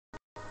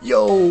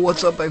Yo,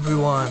 what's up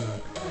everyone?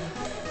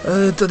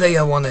 Today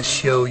I want to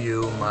show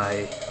you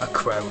my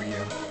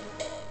aquarium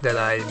that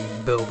I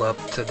built up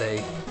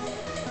today.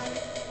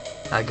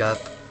 I got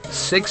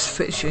 6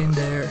 fish in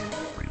there,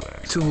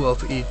 2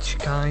 of each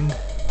kind,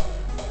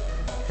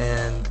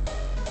 and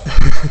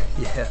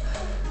yeah,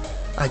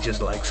 I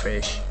just like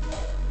fish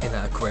in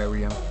an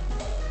aquarium.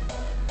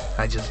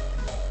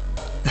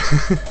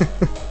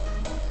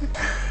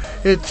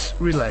 It's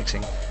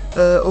relaxing.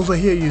 Over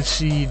here you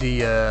see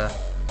the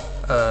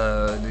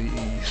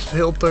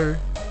filter.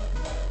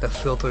 The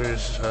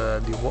filters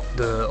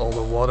all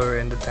the water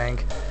in the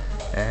tank,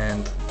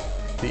 and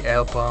the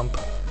air pump.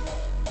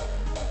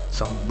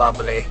 Some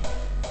bubbly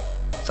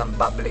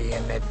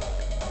in it,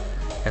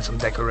 and some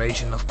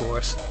decoration, of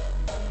course,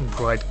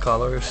 bright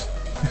colors.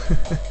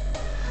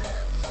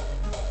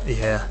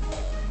 Yeah.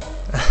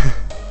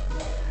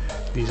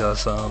 These are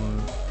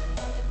some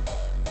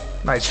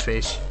nice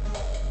fish,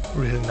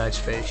 really nice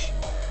fish.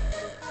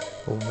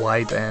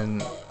 White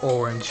and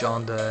orange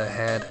on the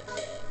head,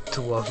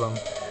 2 of them,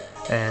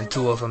 and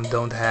 2 of them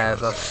don't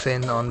have a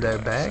fin on their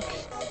back,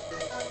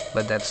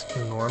 but that's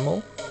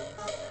normal.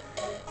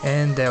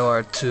 And there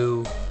are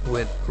 2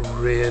 with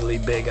really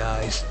big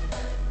eyes,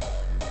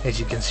 as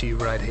you can see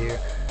right here.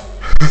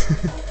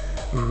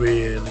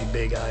 Really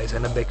big eyes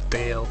and a big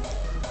tail.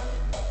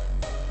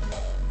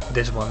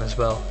 This one as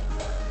well.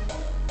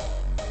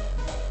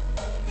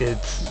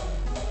 It's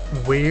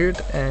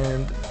weird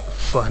and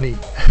funny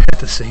at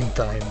the same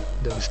time,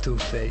 those 2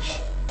 fish.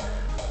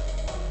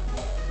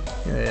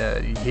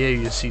 Here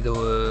you see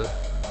the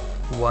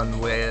one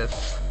with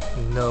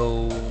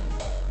no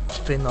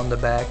fin on the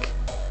back.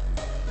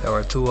 There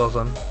are 2 of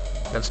them.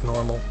 That's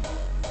normal.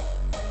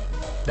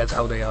 That's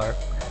how they are.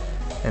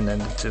 And then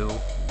the 2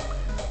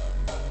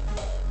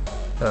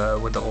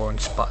 with the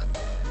orange spot.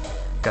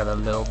 Got a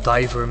little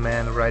diver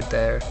man right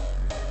there.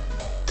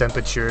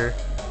 Temperature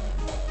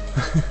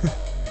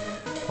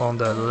on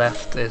the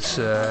left is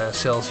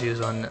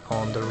Celsius,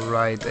 on the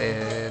right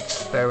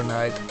it's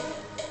Fahrenheit.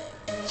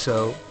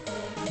 So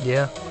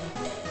yeah,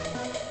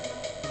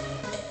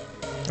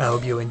 I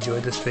hope you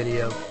enjoyed this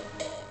video,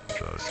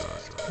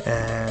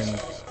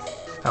 and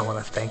I want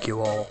to thank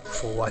you all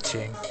for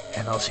watching,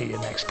 and I'll see you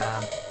next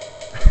time.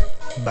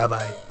 Bye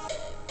bye.